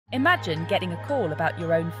Imagine getting a call about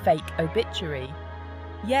your own fake obituary.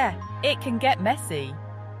 Yeah, it can get messy.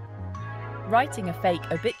 Writing a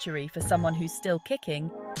fake obituary for someone who's still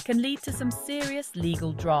kicking can lead to some serious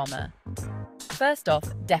legal drama. First off,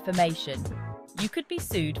 defamation. You could be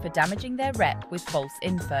sued for damaging their rep with false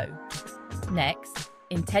info. Next,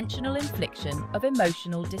 intentional infliction of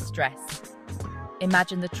emotional distress.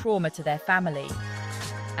 Imagine the trauma to their family.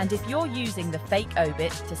 And if you're using the fake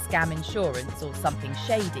obit to scam insurance or something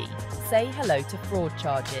shady, say hello to fraud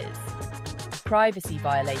charges. Privacy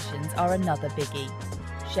violations are another biggie.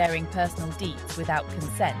 Sharing personal deets without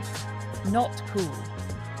consent. Not cool.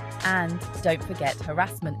 And don't forget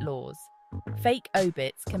harassment laws. Fake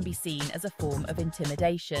obits can be seen as a form of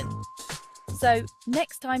intimidation. So,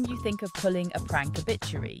 next time you think of pulling a prank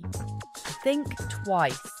obituary, think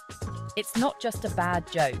twice. It's not just a bad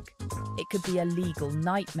joke, it could be a legal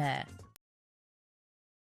nightmare.